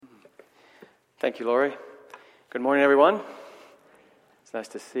Thank you, Lori. Good morning, everyone. It's nice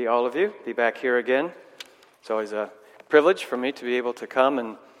to see all of you, be back here again. It's always a privilege for me to be able to come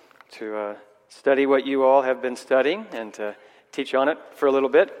and to study what you all have been studying and to teach on it for a little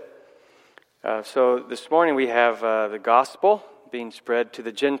bit. So this morning we have the gospel being spread to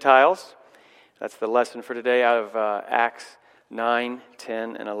the Gentiles. That's the lesson for today out of Acts 9,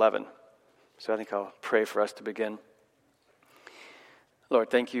 10, and 11. So I think I'll pray for us to begin. Lord,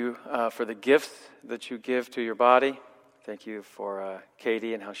 thank you for the gifts that you give to your body. Thank you for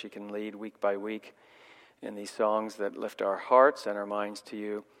Katie and how she can lead week by week in these songs that lift our hearts and our minds to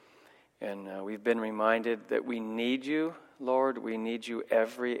you. And we've been reminded that we need you, Lord. We need you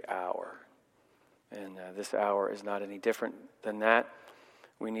every hour. And this hour is not any different than that.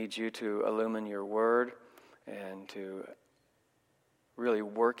 We need you to illumine your word and to really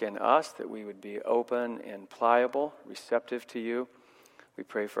work in us that we would be open and pliable, receptive to you. We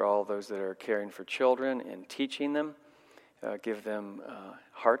pray for all those that are caring for children and teaching them. Give them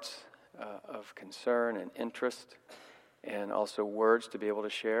hearts of concern and interest, and also words to be able to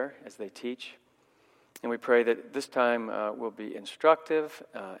share as they teach. And we pray that this time will be instructive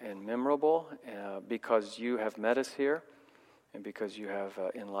and memorable because you have met us here and because you have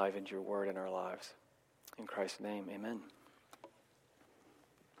enlivened your word in our lives. In Christ's name, amen.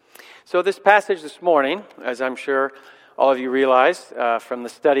 So this passage this morning, as I'm sure all of you realize from the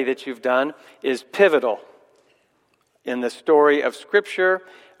study that you've done, is pivotal in the story of Scripture,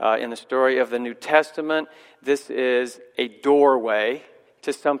 in the story of the New Testament. This is a doorway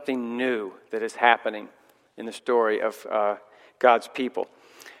to something new that is happening in the story of God's people.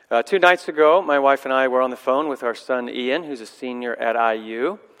 2 nights ago, my wife and I were on the phone with our son Ian, who's a senior at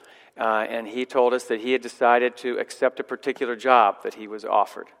IU, and he told us that he had decided to accept a particular job that he was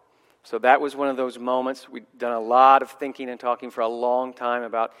offered. So that was one of those moments. We'd done a lot of thinking and talking for a long time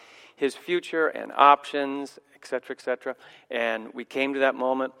about his future and options, etc., etc. And we came to that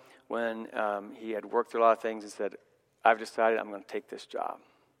moment when he had worked through a lot of things and said, I've decided I'm going to take this job.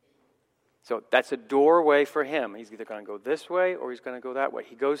 So that's a doorway for him. He's either going to go this way or he's going to go that way.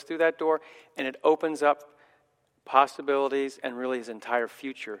 He goes through that door and it opens up possibilities and really his entire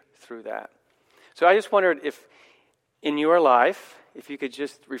future through that. So I just wondered if in your life, if you could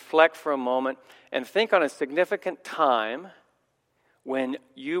just reflect for a moment and think on a significant time when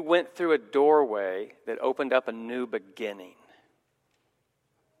you went through a doorway that opened up a new beginning.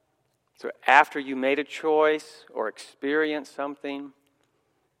 So after you made a choice or experienced something,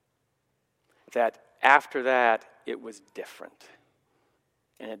 that after that it was different.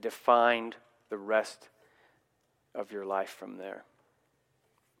 And it defined the rest of your life from there.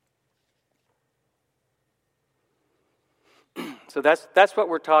 So that's what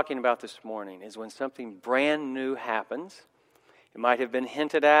we're talking about this morning, is when something brand new happens. It might have been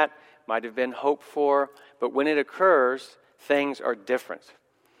hinted at, might have been hoped for, but when it occurs, things are different.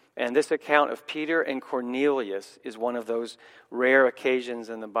 And this account of Peter and Cornelius is one of those rare occasions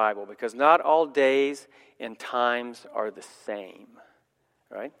in the Bible, because not all days and times are the same,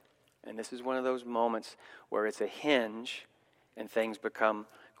 right? And this is one of those moments where it's a hinge and things become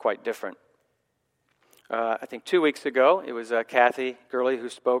quite different. I think 2 weeks ago, it was Kathy Gurley who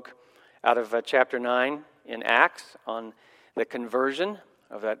spoke out of chapter 9 in Acts on the conversion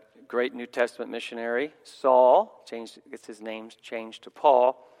of that great New Testament missionary, Saul. Gets his name changed to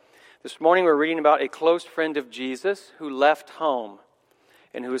Paul. This morning we're reading about a close friend of Jesus who left home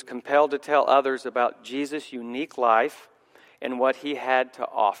and who was compelled to tell others about Jesus' unique life and what he had to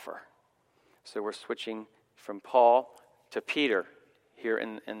offer. So we're switching from Paul to Peter here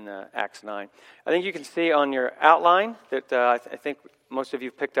in Acts 9. I think you can see on your outline that I think most of you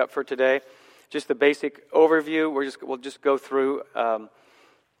picked up for today, just the basic overview. We'll just go through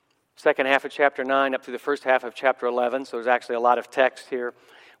second half of chapter 9 up to the first half of chapter 11, so there's actually a lot of text here.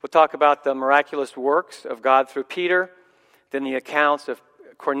 We'll talk about the miraculous works of God through Peter, then the accounts of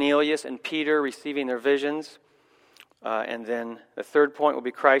Cornelius and Peter receiving their visions, and then the third point will be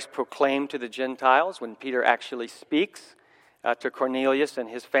Christ proclaimed to the Gentiles when Peter actually speaks to Cornelius and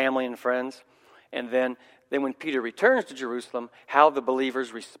his family and friends. And then when Peter returns to Jerusalem, how the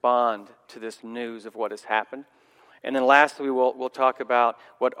believers respond to this news of what has happened. And then lastly, we'll talk about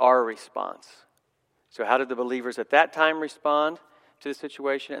what our response. So how did the believers at that time respond to the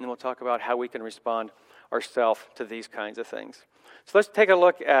situation? And then we'll talk about how we can respond ourselves to these kinds of things. So let's take a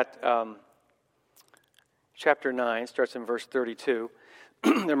look at chapter 9, starts in verse 32.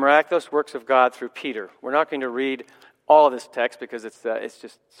 The miraculous works of God through Peter. We're not going to read all of this text because it's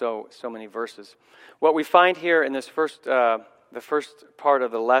just so many verses. What we find here in this the first part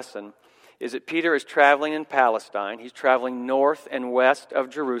of the lesson is that Peter is traveling in Palestine. He's traveling north and west of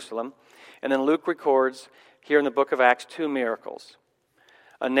Jerusalem. And then Luke records here in the book of Acts 2 miracles.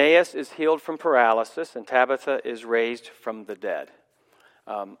 Aeneas is healed from paralysis, and Tabitha is raised from the dead.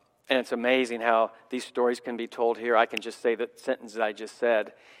 And it's amazing how these stories can be told here. I can just say the sentence that I just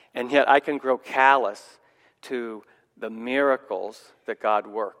said, and yet I can grow callous to the miracles that God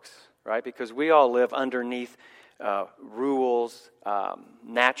works, right? Because we all live underneath rules,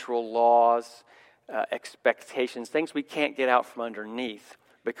 natural laws, expectations, things we can't get out from underneath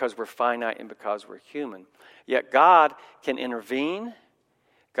because we're finite and because we're human. Yet God can intervene.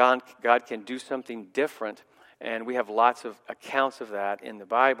 God can do something different, and we have lots of accounts of that in the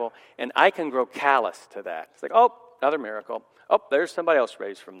Bible, and I can grow callous to that. It's like, oh, another miracle. Oh, there's somebody else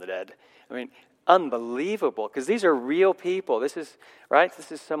raised from the dead. I mean, unbelievable, because these are real people. This is, right?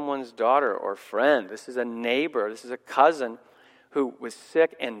 This is someone's daughter or friend. This is a neighbor. This is a cousin who was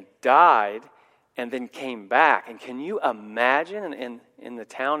sick and died and then came back. And can you imagine in the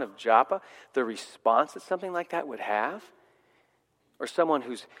town of Joppa the response that something like that would have? Or someone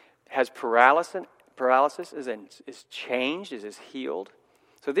who has paralysis is changed, is healed.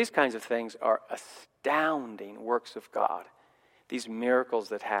 So these kinds of things are astounding works of God, these miracles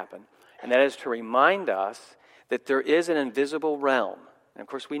that happen. And that is to remind us that there is an invisible realm. And of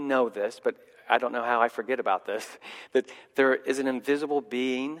course we know this, but I don't know how I forget about this, that there is an invisible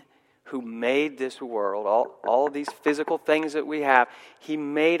being who made this world, all of these physical things that we have. He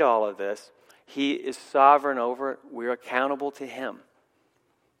made all of this. He is sovereign over it. We're accountable to Him.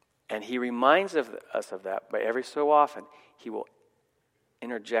 And He reminds us of that, but every so often He will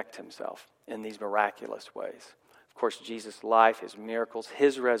interject Himself in these miraculous ways. Of course, Jesus' life, His miracles,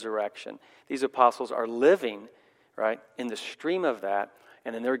 His resurrection. These apostles are living, right, in the stream of that,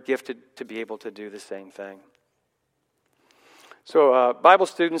 and then they're gifted to be able to do the same thing. So Bible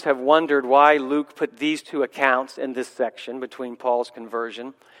students have wondered why Luke put these two accounts in this section between Paul's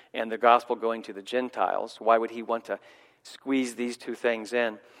conversion and the gospel going to the Gentiles. Why would he want to squeeze these two things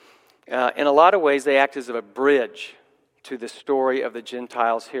in? In a lot of ways, they act as a bridge to the story of the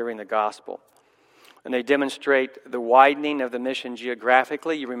Gentiles hearing the gospel. And they demonstrate the widening of the mission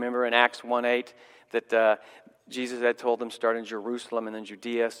geographically. You remember in Acts 1:8 that Jesus had told them start in Jerusalem and then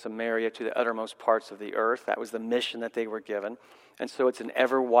Judea, Samaria, to the uttermost parts of the earth. That was the mission that they were given. And so it's an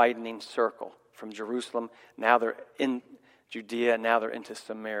ever-widening circle from Jerusalem. Now they're in Judea, and now they're into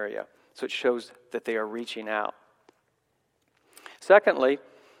Samaria. So it shows that they are reaching out. Secondly,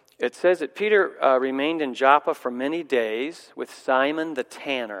 it says that Peter remained in Joppa for many days with Simon the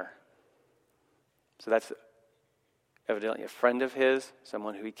tanner. So that's evidently a friend of his,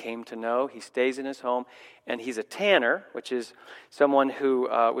 someone who he came to know. He stays in his home, and he's a tanner, which is someone who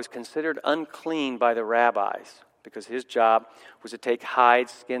was considered unclean by the rabbis because his job was to take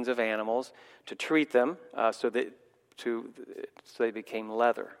hides, skins of animals, to treat them so they became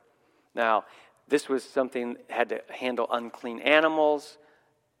leather. Now, this was something that had to handle unclean animals,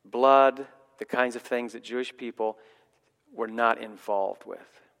 blood, the kinds of things that Jewish people were not involved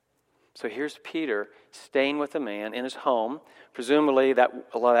with. So here's Peter staying with a man in his home. Presumably that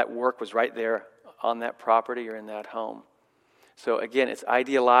a lot of that work was right there on that property or in that home. So again, it's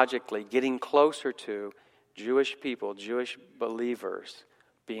ideologically getting closer to Jewish people, Jewish believers,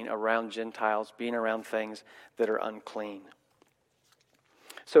 being around Gentiles, being around things that are unclean.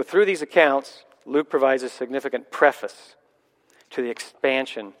 So through these accounts, Luke provides a significant preface to the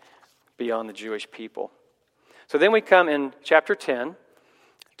expansion beyond the Jewish people. So then we come in chapter 10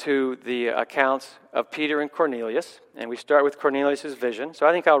 to the accounts of Peter and Cornelius, and we start with Cornelius' vision. So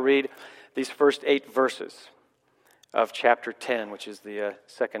I think I'll read these first 8 verses of chapter 10, which is the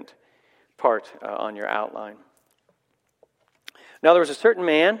second part on your outline. Now there was a certain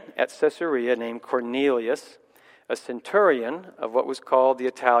man at Caesarea named Cornelius, a centurion of what was called the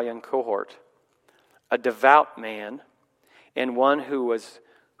Italian cohort, a devout man, and one who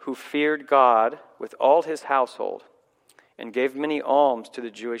feared God with all his household, and gave many alms to the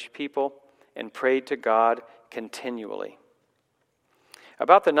Jewish people, and prayed to God continually.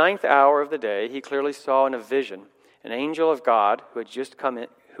 About the 9th hour of the day, he clearly saw in a vision an angel of God who had just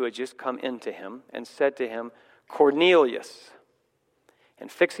come into him, and said to him, "Cornelius."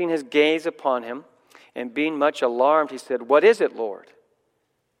 And fixing his gaze upon him, and being much alarmed, he said, "What is it, Lord?"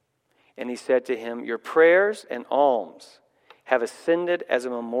 And he said to him, "Your prayers and alms have ascended as a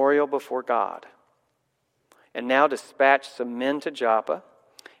memorial before God. And now dispatch some men to Joppa,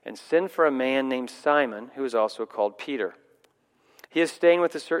 and send for a man named Simon, who is also called Peter. He is staying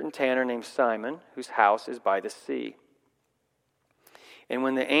with a certain tanner named Simon, whose house is by the sea." And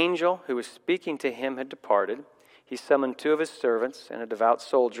when the angel who was speaking to him had departed, he summoned 2 of his servants and a devout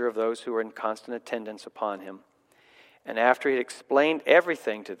soldier of those who were in constant attendance upon him. And after he had explained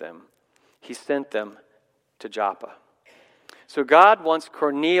everything to them, he sent them to Joppa. So God wants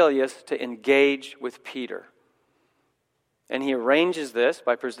Cornelius to engage with Peter. And he arranges this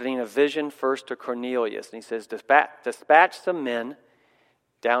by presenting a vision first to Cornelius. And he says, dispatch some men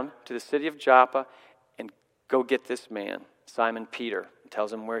down to the city of Joppa and go get this man, Simon Peter. And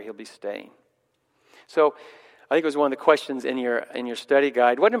tells him where he'll be staying. So I think it was one of the questions in your study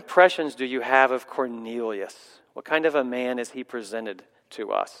guide. What impressions do you have of Cornelius? What kind of a man is he presented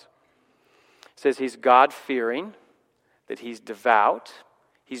to us? It says he's God-fearing, that he's devout,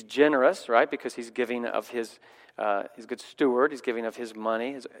 he's generous, right? Because he's giving of his, he's a good steward, he's giving of his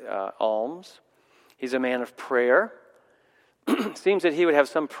money, his alms. He's a man of prayer. Seems that he would have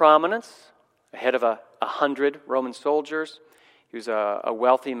some prominence ahead of 100 Roman soldiers. He was a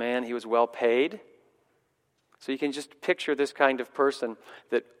wealthy man, he was well paid. So you can just picture this kind of person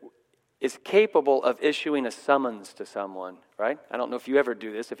that is capable of issuing a summons to someone, right? I don't know if you ever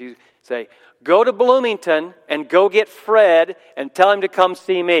do this. If you say, go to Bloomington and go get Fred and tell him to come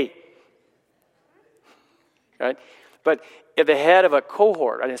see me. Right? But if the head of a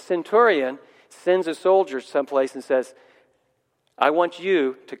cohort, a centurion, sends a soldier someplace and says, I want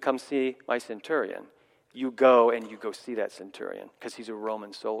you to come see my centurion. You go and you go see that centurion because he's a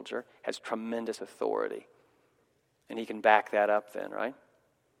Roman soldier, has tremendous authority. And he can back that up then, right?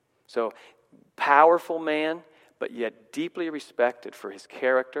 So, powerful man, but yet deeply respected for his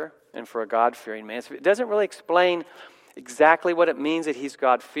character and for a God-fearing man. So it doesn't really explain exactly what it means that he's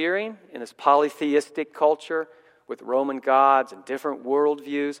God-fearing in this polytheistic culture with Roman gods and different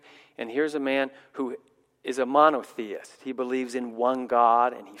worldviews. And here's a man who is a monotheist. He believes in one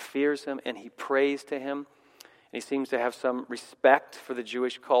God, and he fears him, and he prays to him. And he seems to have some respect for the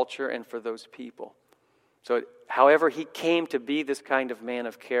Jewish culture and for those people. So, however he came to be this kind of man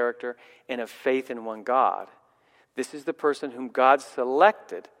of character and of faith in one God, this is the person whom God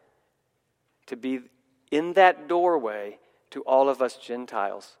selected to be in that doorway to all of us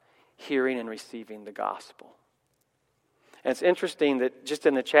Gentiles hearing and receiving the gospel. And it's interesting that just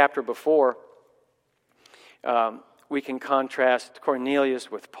in the chapter before, we can contrast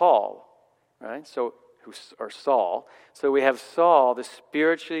Cornelius with Paul, right? Or Saul. So we have Saul, the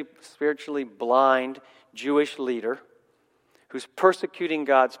spiritually blind Jewish leader who's persecuting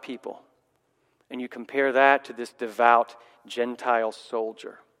God's people. And you compare that to this devout Gentile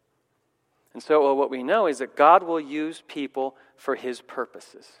soldier. And so what we know is that God will use people for his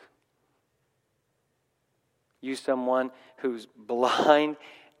purposes. Use someone who's blind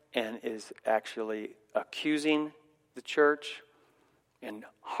and is actually accusing the church and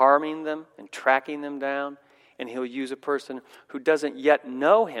harming them and tracking them down. And he'll use a person who doesn't yet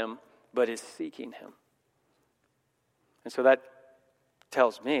know him but is seeking him. And so that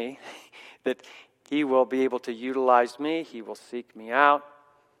tells me that he will be able to utilize me. He will seek me out.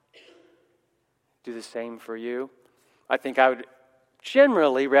 Do the same for you. I think I would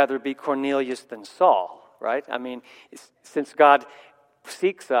generally rather be Cornelius than Saul, right? I mean, since God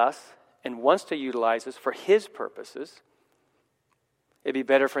seeks us and wants to utilize us for his purposes, it'd be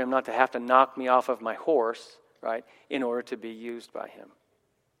better for him not to have to knock me off of my horse, right, in order to be used by him.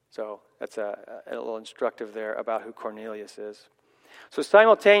 So that's a little instructive there about who Cornelius is. So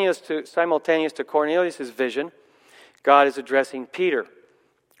simultaneous to Cornelius' vision, God is addressing Peter.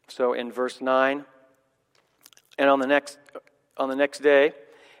 So in verse 9, and on the next day,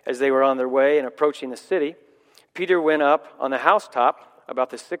 as they were on their way and approaching the city, Peter went up on the housetop about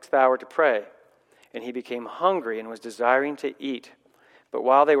the 6th hour to pray, and he became hungry and was desiring to eat. But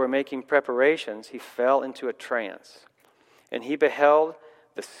while they were making preparations, he fell into a trance, and he beheld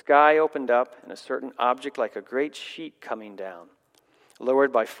the sky opened up, and a certain object like a great sheet coming down, lowered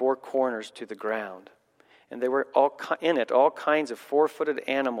by 4 corners to the ground. And there were in it all kinds of 4-footed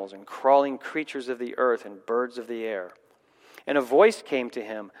animals and crawling creatures of the earth and birds of the air. And a voice came to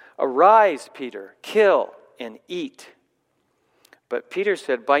him, "Arise, Peter, kill and eat." But Peter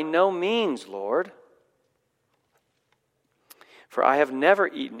said, "By no means, Lord, for I have never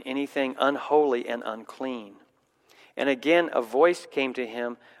eaten anything unholy and unclean." And again a voice came to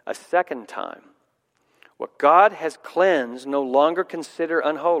him a second time, "What God has cleansed, no longer consider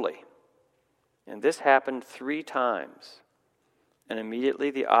unholy." And this happened 3 times. And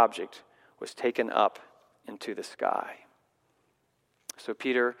immediately the object was taken up into the sky. So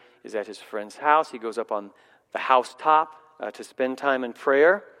Peter is at his friend's house. He goes up on the housetop to spend time in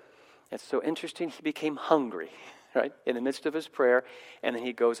prayer. It's so interesting. He became hungry, right, in the midst of his prayer. And then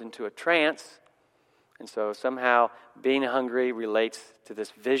he goes into a trance. And so somehow being hungry relates to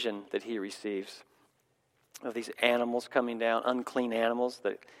this vision that he receives. of these animals coming down, unclean animals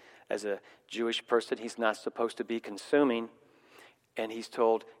that as a Jewish person he's not supposed to be consuming. And he's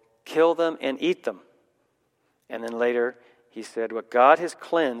told, kill them and eat them. And then later he said, what God has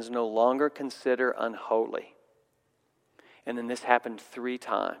cleansed no longer consider unholy. And then this happened 3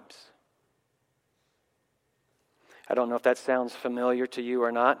 times. I don't know if that sounds familiar to you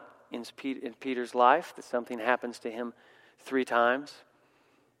or not in Peter's life, that something happens to him 3 times.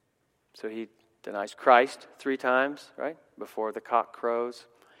 So he denies Christ 3 times, right, before the cock crows.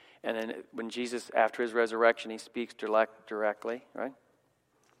 And then when Jesus, after his resurrection, he speaks directly, right?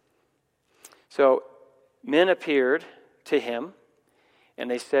 So men appeared to him, and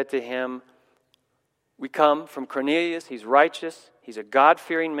they said to him, we come from Cornelius. He's righteous. He's a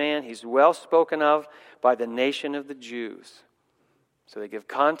God-fearing man. He's well spoken of by the nation of the Jews. So they give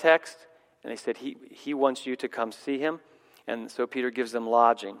context, and they said, he wants you to come see him. And so Peter gives them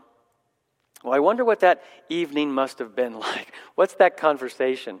lodging. Well, I wonder what that evening must have been like. What's that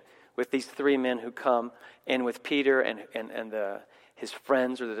conversation with these 3 men who come, and with Peter and his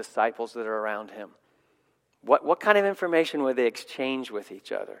friends or the disciples that are around him? What kind of information would they exchange with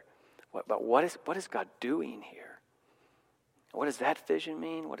each other? What is God doing here? What does that vision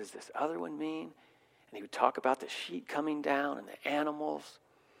mean? What does this other one mean? And he would talk about the sheet coming down and the animals.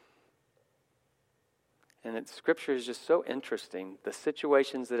 And Scripture is just so interesting, the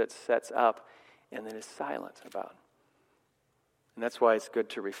situations that it sets up and then is silent about. And that's why it's good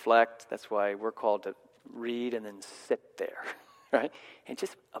to reflect. That's why we're called to read and then sit there, right? And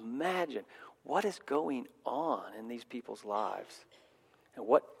just imagine what is going on in these people's lives. And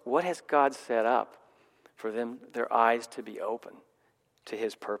what has God set up for them, their eyes to be open to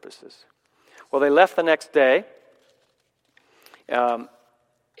his purposes? Well, they left the next day. And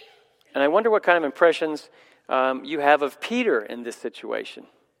I wonder what kind of impressions you have of Peter in this situation.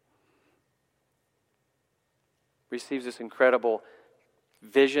 Receives this incredible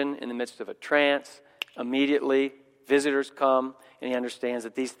vision in the midst of a trance. Immediately, visitors come, and he understands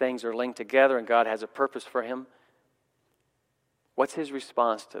that these things are linked together and God has a purpose for him. What's his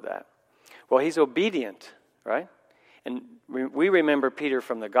response to that? Well, he's obedient, right? And we remember Peter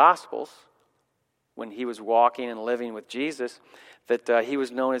from the Gospels, when he was walking and living with Jesus, that he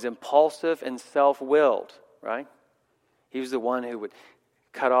was known as impulsive and self-willed, right? He was the one who would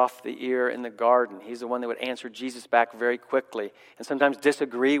cut off the ear in the garden. He's the one that would answer Jesus back very quickly and sometimes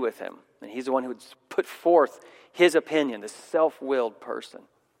disagree with him. And he's the one who would put forth his opinion, this self-willed person.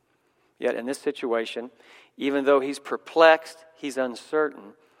 Yet in this situation, even though he's perplexed, he's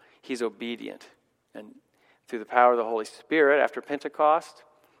uncertain, he's obedient. And through the power of the Holy Spirit after Pentecost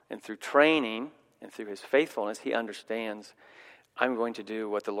and through training and through his faithfulness, he understands, I'm going to do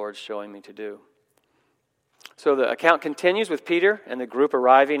what the Lord's showing me to do. So the account continues with Peter and the group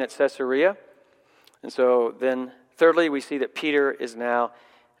arriving at Caesarea. And so then, thirdly, we see that Peter is now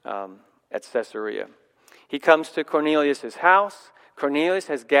at Caesarea. He comes to Cornelius' house. Cornelius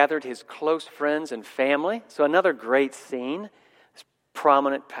has gathered his close friends and family. So another great scene. This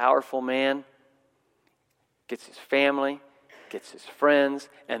prominent, powerful man gets his family, gets his friends,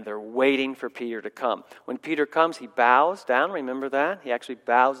 and they're waiting for Peter to come. When Peter comes, he bows down. Remember that? He actually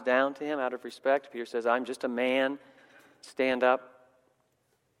bows down to him out of respect. Peter says, I'm just a man. Stand up.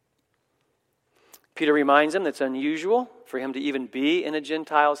 Peter reminds him that it's unusual for him to even be in a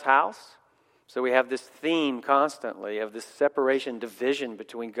Gentile's house. So we have this theme constantly of this separation, division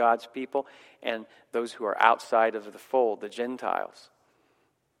between God's people and those who are outside of the fold, the Gentiles.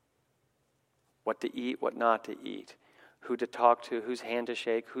 What to eat, what not to eat. Who to talk to, whose hand to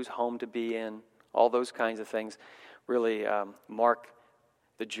shake, whose home to be in. All those kinds of things really mark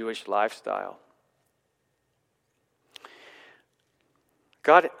the Jewish lifestyle.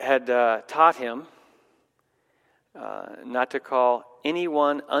 God had taught him not to call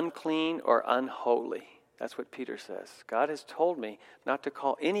anyone unclean or unholy. That's what Peter says. God has told me not to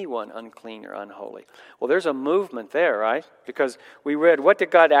call anyone unclean or unholy. Well, there's a movement there, right? Because we read, what did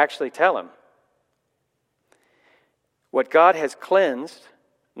God actually tell him? What God has cleansed,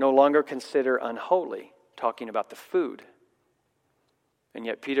 no longer consider unholy, talking about the food. And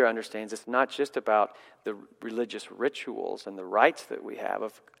yet Peter understands it's not just about the religious rituals and the rites that we have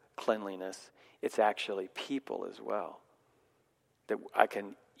of cleanliness. It's actually people as well. That I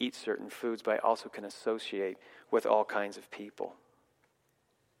can eat certain foods, but I also can associate with all kinds of people.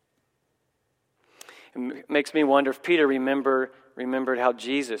 It makes me wonder if Peter remembered how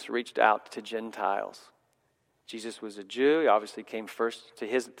Jesus reached out to Gentiles. Jesus was a Jew. He obviously came first to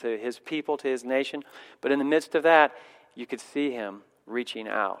his people, to his nation. But in the midst of that, you could see him reaching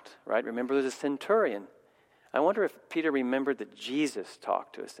out, right? Remember, there's a centurion, I wonder if Peter remembered that Jesus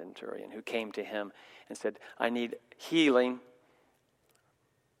talked to a centurion who came to him and said, I need healing,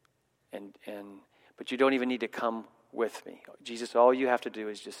 but you don't even need to come with me. Jesus, all you have to do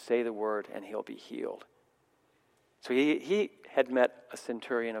is just say the word and he'll be healed. So he had met a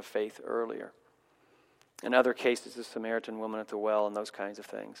centurion of faith earlier. In other cases, the Samaritan woman at the well and those kinds of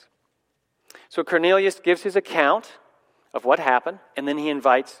things. So Cornelius gives his account of what happened, and then he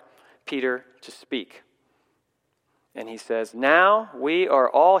invites Peter to speak. And he says, now we are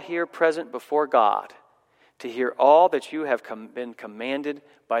all here present before God to hear all that you have been commanded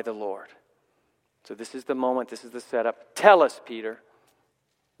by the Lord. So this is the moment, this is the setup. Tell us, Peter,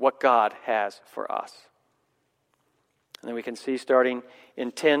 what God has for us. And then we can see starting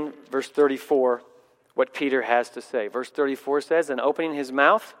in 10, verse 34, what Peter has to say. Verse 34 says, and opening his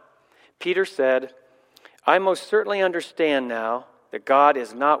mouth, Peter said, I most certainly understand now that God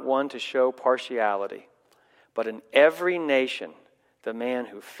is not one to show partiality, but in every nation the man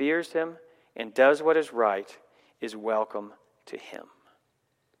who fears him and does what is right is welcome to him.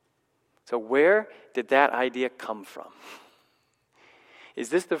 So where did that idea come from? Is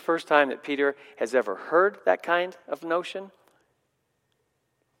this the first time that Peter has ever heard that kind of notion?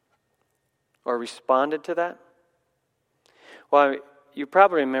 Or responded to that? Well, you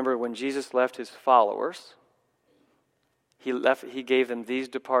probably remember when Jesus left his followers, he gave them these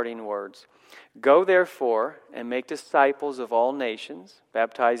departing words. Go therefore and make disciples of all nations,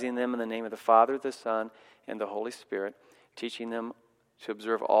 baptizing them in the name of the Father, the Son, and the Holy Spirit, teaching them to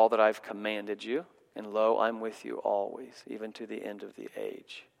observe all that I've commanded you. And lo, I'm with you always, even to the end of the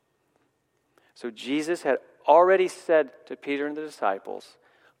age. So Jesus had already said to Peter and the disciples,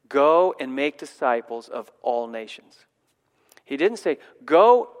 go and make disciples of all nations. He didn't say,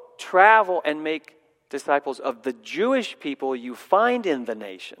 go travel and make disciples of the Jewish people you find in the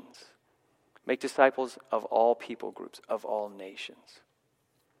nations. Make disciples of all people groups, of all nations.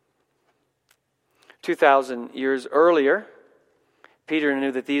 2,000 years earlier, Peter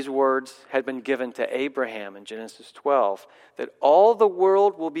knew that these words had been given to Abraham in Genesis 12, that all the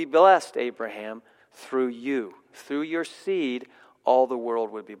world will be blessed, Abraham, through you. Through your seed, all the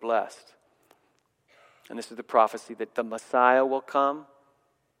world would be blessed. And this is the prophecy that the Messiah will come,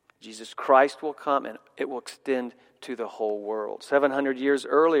 Jesus Christ will come, and it will extend to the whole world. 700 years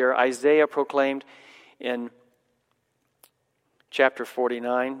earlier, Isaiah proclaimed in chapter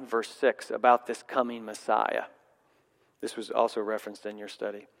 49, verse 6, about this coming Messiah. This was also referenced in your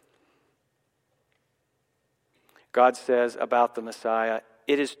study. God says about the Messiah,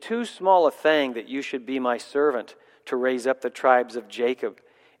 it is too small a thing that you should be my servant to raise up the tribes of Jacob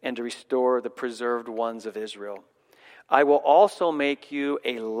and to restore the preserved ones of Israel. I will also make you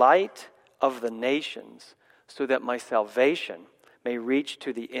a light of the nations so that my salvation may reach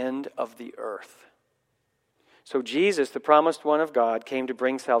to the end of the earth. So Jesus, the promised one of God, came to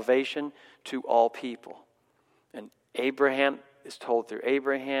bring salvation to all people. And Abraham is told through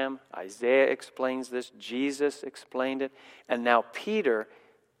Abraham, Isaiah explains this, Jesus explained it, and now Peter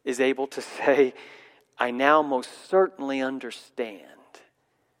is able to say, I now most certainly understand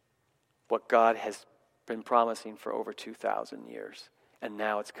what God has been promising for over 2,000 years. And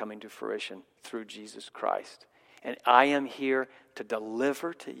now it's coming to fruition through Jesus Christ. And I am here to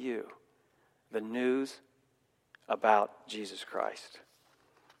deliver to you the news about Jesus Christ.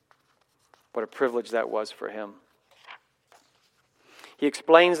 What a privilege that was for him. He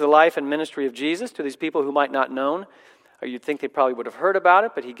explains the life and ministry of Jesus to these people who might not know. Or you'd think they probably would have heard about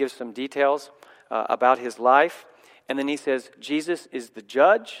it, but he gives some details about his life. And then he says, Jesus is the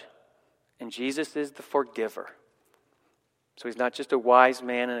judge and Jesus is the forgiver. So he's not just a wise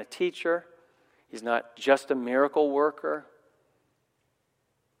man and a teacher. He's not just a miracle worker.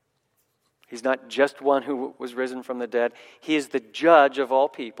 He's not just one who was risen from the dead. He is the judge of all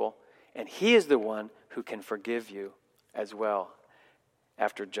people, and he is the one who can forgive you as well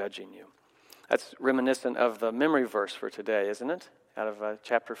after judging you. That's reminiscent of the memory verse for today, isn't it? Out of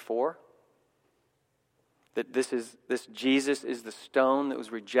chapter 4. That this Jesus is the stone that was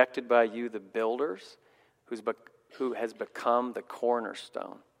rejected by you, the builders, who has become the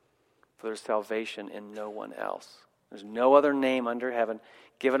cornerstone. For there's salvation in no one else. There's no other name under heaven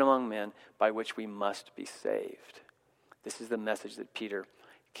given among men by which we must be saved. This is the message that Peter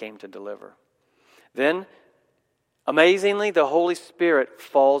came to deliver. Then, amazingly, the Holy Spirit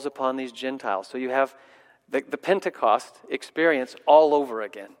falls upon these Gentiles. So you have the Pentecost experience all over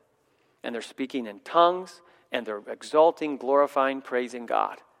again. And they're speaking in tongues, and they're exalting, glorifying, praising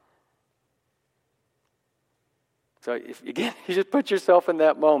God. So if again, you just put yourself in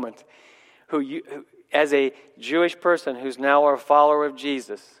that moment, who as a Jewish person who's now a follower of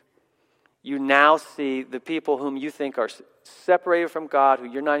Jesus, You now see the people whom you think are separated from God, who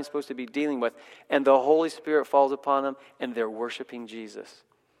you're not even supposed to be dealing with, and the Holy Spirit falls upon them, and they're worshiping Jesus.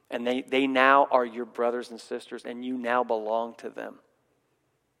 And they now are your brothers and sisters, and you now belong to them.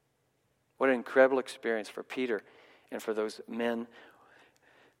 What an incredible experience for Peter and for those men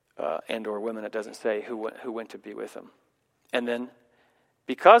and or women, it doesn't say, who went to be with him. And then,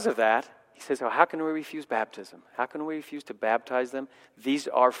 because of that, he says, how can we refuse baptism? How can we refuse to baptize them? These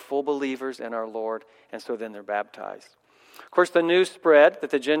are full believers in our Lord, and so then they're baptized. Of course, the news spread that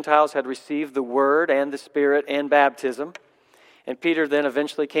the Gentiles had received the Word and the Spirit and baptism. And Peter then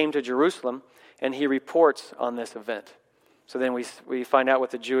eventually came to Jerusalem, and he reports on this event. So then we find out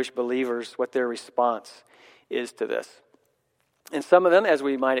what the Jewish believers, what their response is to this. And some of them, as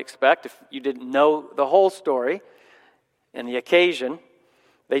we might expect, if you didn't know the whole story and the occasion,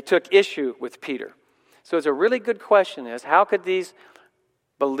 they took issue with Peter. So it's a really good question is, how could these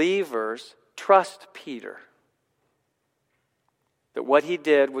believers trust Peter? That what he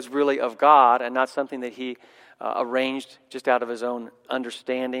did was really of God and not something that he arranged just out of his own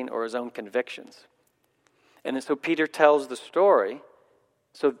understanding or his own convictions. And then so Peter tells the story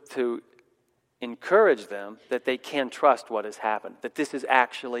so to encourage them that they can trust what has happened, that this is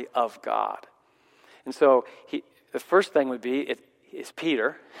actually of God. And so the first thing would be, is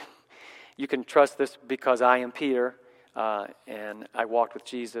Peter. You can trust this because I am Peter, and I walked with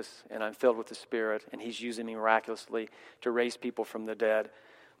Jesus, and I'm filled with the Spirit, and He's using me miraculously to raise people from the dead.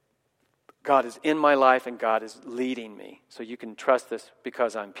 God is in my life, and God is leading me. So you can trust this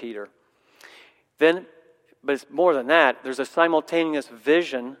because I'm Peter. Then, but it's more than that, there's a simultaneous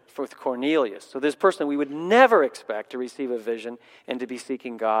vision with Cornelius. So this person we would never expect to receive a vision and to be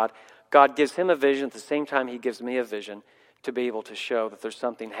seeking God. God gives him a vision at the same time He gives me a vision to be able to show that there's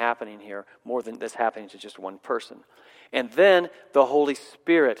something happening here more than this happening to just one person. And then the Holy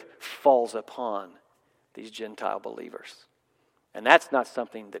Spirit falls upon these Gentile believers. And that's not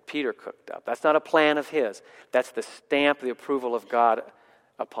something that Peter cooked up. That's not a plan of his. That's the stamp, the approval of God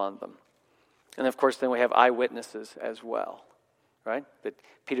upon them. And of course, then we have eyewitnesses as well, right? That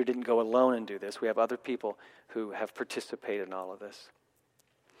Peter didn't go alone and do this. We have other people who have participated in all of this.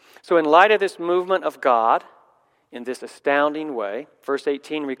 So in light of this movement of God, in this astounding way, verse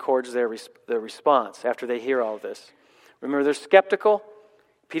 18 records their response after they hear all this. Remember, they're skeptical.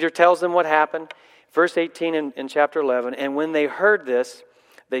 Peter tells them what happened. Verse 18 in chapter 11, and when they heard this,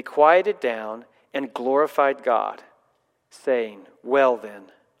 they quieted down and glorified God, saying, well then,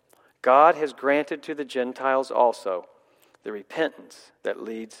 God has granted to the Gentiles also the repentance that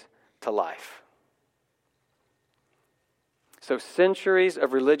leads to life. So centuries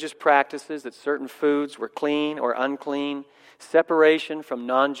of religious practices that certain foods were clean or unclean, separation from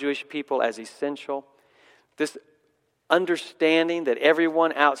non-Jewish people as essential, this understanding that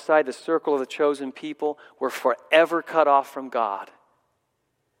everyone outside the circle of the chosen people were forever cut off from God,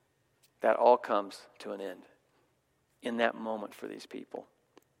 that all comes to an end in that moment for these people.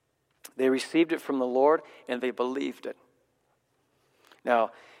 They received it from the Lord and they believed it.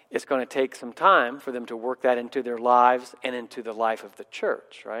 Now, it's going to take some time for them to work that into their lives and into the life of the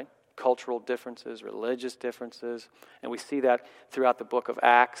church, right? Cultural differences, religious differences, and we see that throughout the book of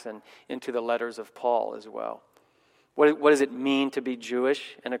Acts and into the letters of Paul as well. What does it mean to be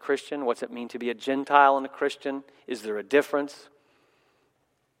Jewish and a Christian? What's it mean to be a Gentile and a Christian? Is there a difference?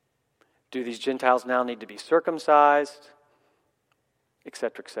 Do these Gentiles now need to be circumcised?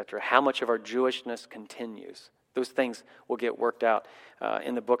 Etc., etc. How much of our Jewishness continues? Those things will get worked out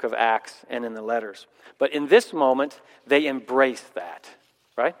in the book of Acts and in the letters. But in this moment, they embrace that,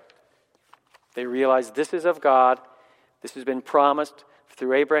 right? They realize this is of God. This has been promised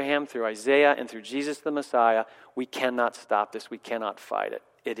through Abraham, through Isaiah, and through Jesus the Messiah. We cannot stop this. We cannot fight it.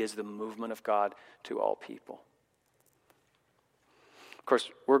 It is the movement of God to all people. Of course,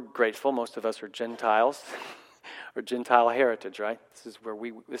 we're grateful. Most of us are Gentiles or Gentile heritage, right?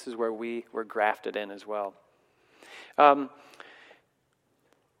 This is where we were grafted in as well.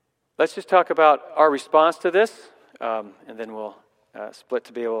 Let's just talk about our response to this, and then we'll split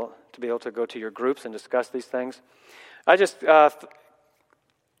to be able to go to your groups and discuss these things. I just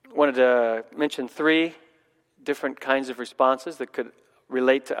wanted to mention 3 different kinds of responses that could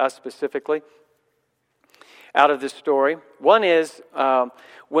relate to us specifically out of this story. One is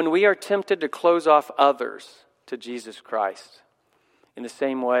when we are tempted to close off others to Jesus Christ, in the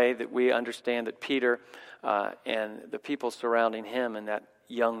same way that we understand that Peter and the people surrounding him in that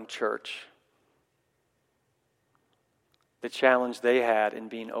young church, the challenge they had in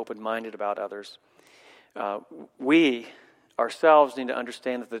being open-minded about others. We ourselves need to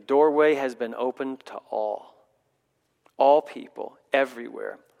understand that the doorway has been opened to all people,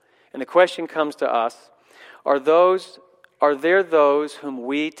 everywhere. And the question comes to us, are there those whom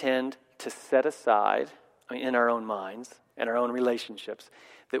we tend to set aside, in our own minds and our own relationships,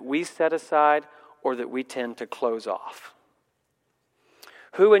 that we set aside or that we tend to close off?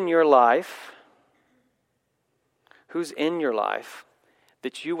 Who's in your life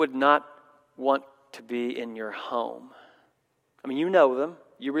that you would not want to be in your home? You know them,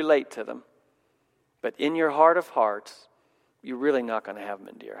 you relate to them, but in your heart of hearts, you're really not going to have them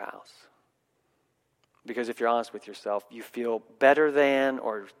into your house. Because if you're honest with yourself, you feel better than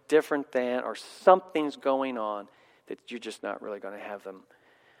or different than or something's going on that you're just not really going to have them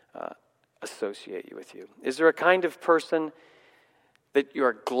associate you with you. Is there a kind of person that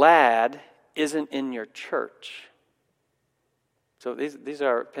you're glad isn't in your church? So these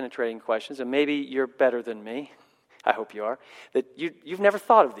are penetrating questions, and maybe you're better than me. I hope you are. That you've never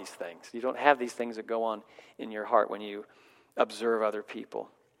thought of these things. You don't have these things that go on in your heart when you observe other people.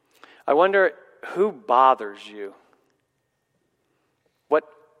 I wonder who bothers you. What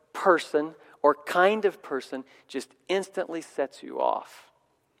person or kind of person just instantly sets you off?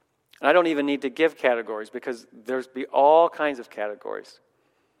 And I don't even need to give categories because there's be all kinds of categories.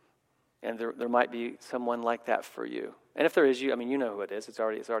 And there might be someone like that for you. And if there is you know who it is. It's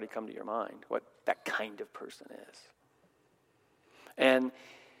already come to your mind what that kind of person is. And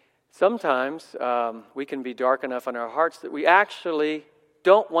sometimes we can be dark enough in our hearts that we actually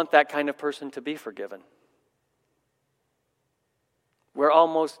don't want that kind of person to be forgiven. We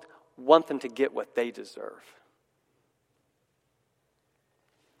almost want them to get what they deserve.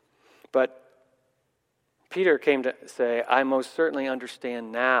 But Peter came to say, I most certainly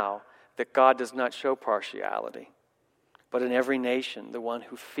understand now that God does not show partiality, but in every nation, the one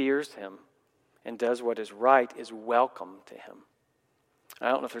who fears him and does what is right is welcome to him. I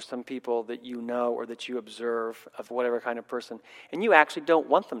don't know if there's some people that you know or that you observe of whatever kind of person, and you actually don't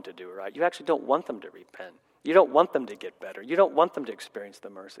want them to do right. You actually don't want them to repent. You don't want them to get better. You don't want them to experience the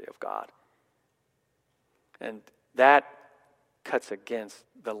mercy of God. And that cuts against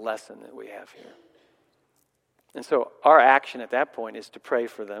the lesson that we have here. And so our action at that point is to pray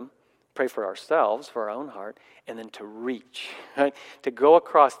for them, pray for ourselves, for our own heart, and then to reach, right? To go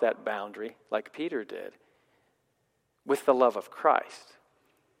across that boundary like Peter did with the love of Christ.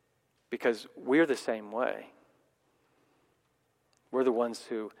 Because we're the same way. We're the ones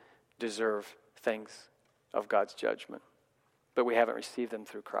who deserve things of God's judgment. But we haven't received them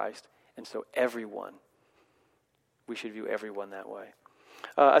through Christ. And so we should view everyone that way.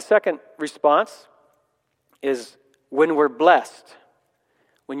 A second response is when we're blessed.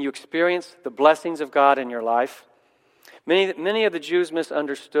 When you experience the blessings of God in your life. Many of the Jews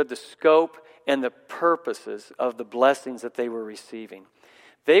misunderstood the scope and the purposes of the blessings that they were receiving.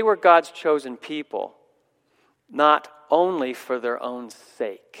 They were God's chosen people, not only for their own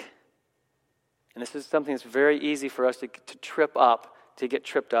sake. And this is something that's very easy for us to get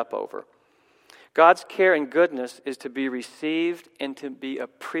tripped up over. God's care and goodness is to be received and to be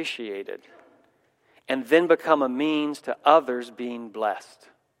appreciated, and then become a means to others being blessed.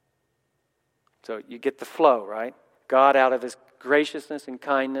 So you get the flow, right? God, out of his graciousness and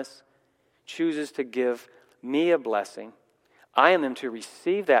kindness, chooses to give me a blessing. I am to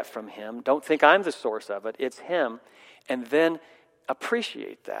receive that from him. Don't think I'm the source of it. It's him. And then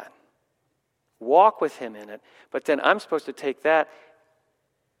appreciate that. Walk with him in it. But then I'm supposed to take that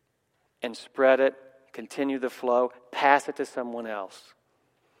and spread it, continue the flow, pass it to someone else.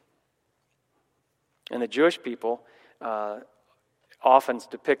 And the Jewish people, often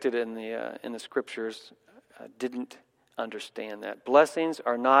depicted in the scriptures, didn't understand that. Blessings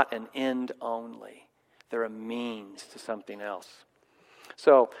are not an end only. They're a means to something else.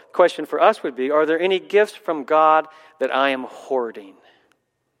 So, question for us would be, are there any gifts from God that I am hoarding,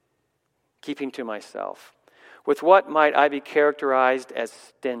 keeping to myself? With what might I be characterized as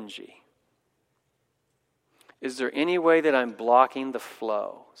stingy? Is there any way that I'm blocking the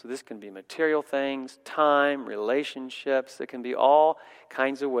flow? So this can be material things, time, relationships. It can be all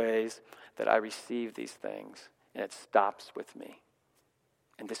kinds of ways that I receive these things, and it stops with me.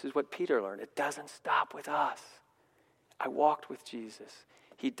 And this is what Peter learned. It doesn't stop with us. I walked with Jesus.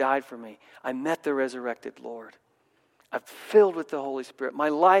 He died for me. I met the resurrected Lord. I'm filled with the Holy Spirit. My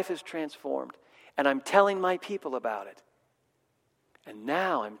life is transformed. And I'm telling my people about it. And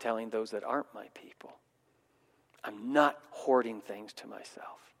now I'm telling those that aren't my people. I'm not hoarding things to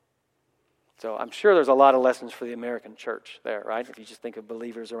myself. So I'm sure there's a lot of lessons for the American church there, right? If you just think of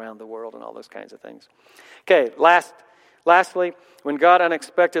believers around the world and all those kinds of things. Okay, lastly, when God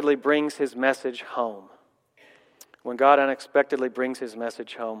unexpectedly brings his message home. When God unexpectedly brings his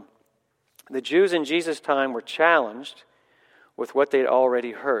message home. The Jews in Jesus' time were challenged with what they'd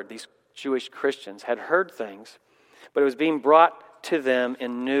already heard. These Jewish Christians had heard things, but it was being brought to them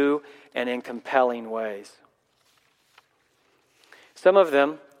in new and in compelling ways. Some of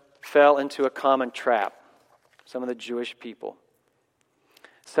them fell into a common trap, some of the Jewish people.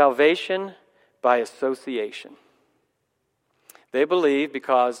 Salvation by association. They believed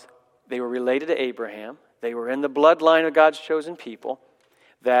because they were related to Abraham, they were in the bloodline of God's chosen people,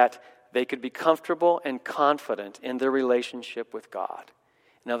 that they could be comfortable and confident in their relationship with God.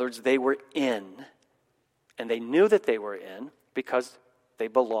 In other words, they were in, and they knew that they were in because they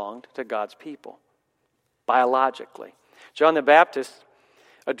belonged to God's people, biologically. John the Baptist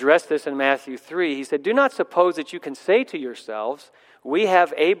addressed this in Matthew 3. He said, "Do not suppose that you can say to yourselves, 'We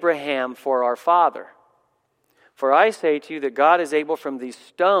have Abraham for our father.' For I say to you that God is able from these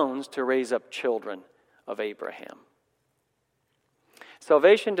stones to raise up children of Abraham."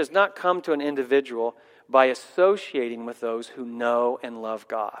 Salvation does not come to an individual by associating with those who know and love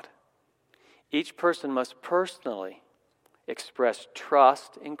God. Each person must personally express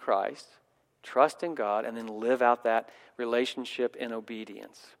trust in Christ, trust in God, and then live out that relationship in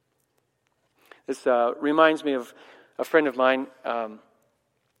obedience. This reminds me of a friend of mine.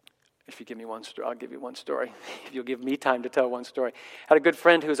 If you give me one story, I'll give you one story. If you'll give me time to tell one story. I had a good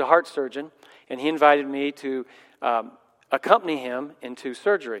friend who was a heart surgeon, and he invited me to accompany him into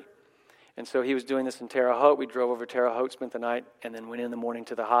surgery. And so he was doing this in Terre Haute. We drove over Terre Haute, spent the night, and then went in the morning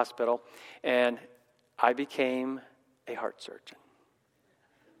to the hospital. And I became a heart surgeon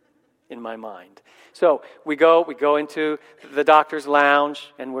in my mind. So we go into the doctor's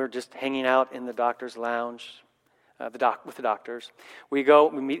lounge, and we're just hanging out in the doctor's lounge with the doctors. We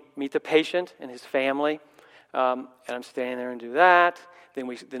meet the patient and his family, and I'm standing there and do that. Then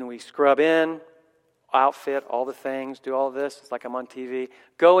we scrub in, outfit, all the things, do all this. It's like I'm on TV.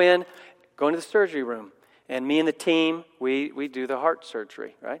 Go into the surgery room, and me and the team, we do the heart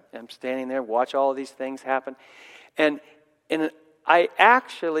surgery, right? And I'm standing there, watch all of these things happen. And I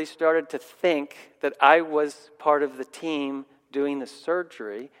actually started to think that I was part of the team doing the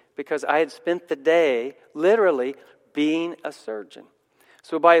surgery because I had spent the day literally being a surgeon.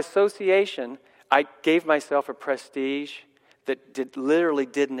 So by association, I gave myself a prestige that literally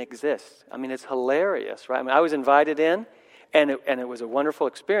didn't exist. I mean, it's hilarious, right? I mean, I was invited in, and it was a wonderful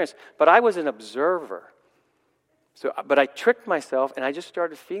experience, but I was an observer. But I tricked myself, and I just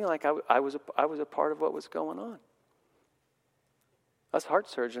started feeling like I was a part of what was going on. Us heart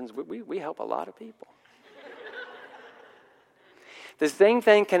surgeons, we help a lot of people. The same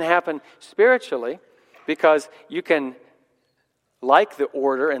thing can happen spiritually, because you can like the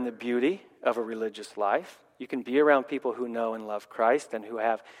order and the beauty of a religious life. You can be around people who know and love Christ and who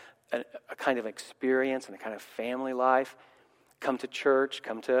have a kind of experience and a kind of family life. Come to church,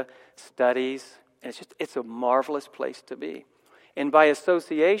 come to studies, and it's a marvelous place to be. And by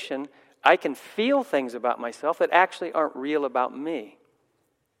association, I can feel things about myself that actually aren't real about me.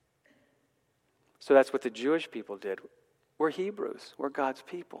 So that's what the Jewish people did. We're Hebrews. We're God's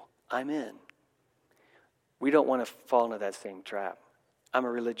people. I'm in. We don't want to fall into that same trap. I'm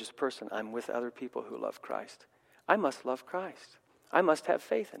a religious person. I'm with other people who love Christ. I must love Christ. I must have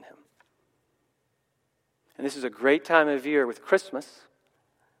faith in Him. And this is a great time of year with Christmas,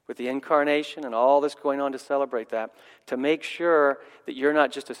 with the incarnation and all this going on to celebrate that, to make sure that you're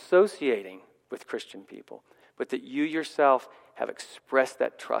not just associating with Christian people, but that you yourself have expressed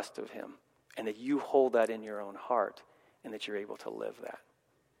that trust of Him, and that you hold that in your own heart, and that you're able to live that.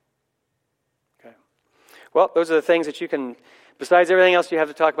 Okay. Well, those are the things that you can, besides everything else you have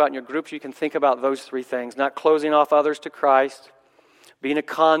to talk about in your groups, you can think about those three things. Not closing off others to Christ, being a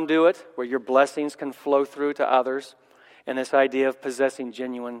conduit where your blessings can flow through to others, and this idea of possessing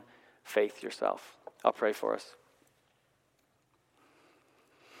genuine faith yourself. I'll pray for us.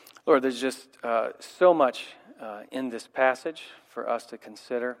 Lord, there's just so much in this passage for us to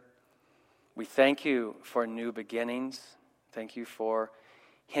consider. We thank you for new beginnings. Thank you for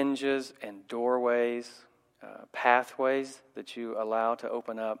hinges and doorways, pathways that you allow to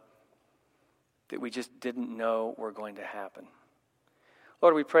open up that we just didn't know were going to happen.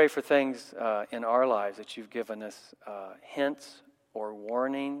 Lord, we pray for things in our lives that you've given us hints or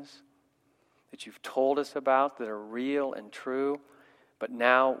warnings that you've told us about that are real and true, but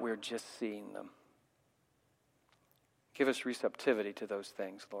now we're just seeing them. Give us receptivity to those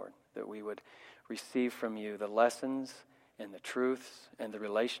things, Lord, that we would receive from you the lessons and the truths and the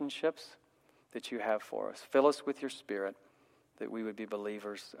relationships that you have for us. Fill us with your Spirit that we would be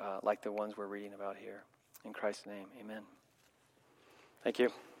believers like the ones we're reading about here. In Christ's name, amen. Thank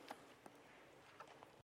you.